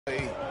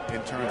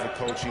In terms of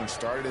coaching,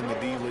 started in the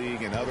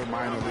D-League and other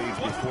minor leagues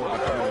before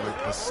becoming an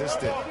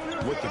assistant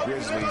with the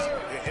Grizzlies,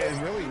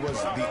 and really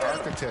was the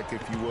architect,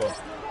 if you will,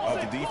 of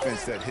the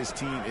defense that his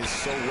team is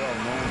so well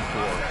known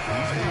for.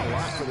 He's done a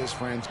lot for this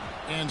franchise.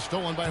 And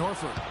stolen by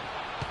Horford.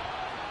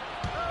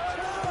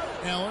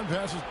 Allen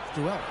passes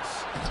to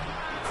Ellis.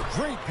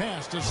 Great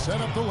pass to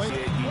set up the lane.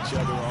 Each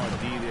other on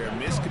D there,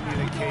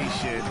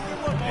 miscommunication,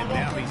 and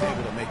now he's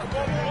able to make a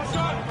play.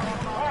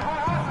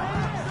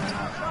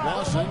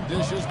 Lawson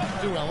dishes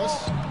to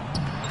Ellis.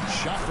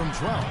 Shot from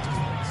 12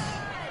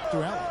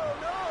 to Allen.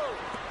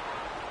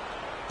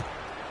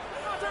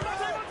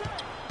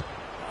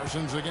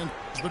 Parsons against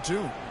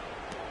Batum.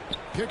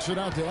 Kicks it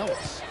out to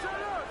Ellis.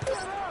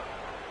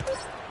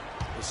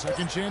 The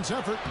second chance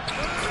effort.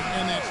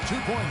 And that's 2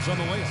 points on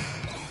the layup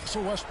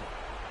for Westbrook.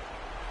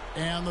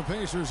 And the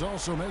Pacers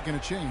also making a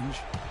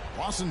change.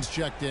 Lawson's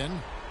checked in.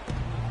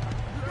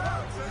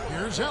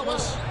 Here's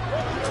Ellis.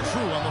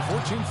 True on the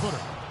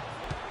 14-footer.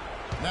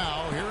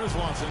 Now, here is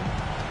Watson.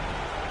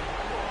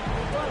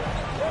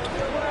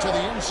 To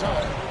the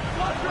inside.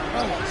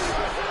 Ellis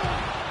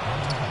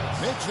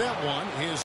makes that one his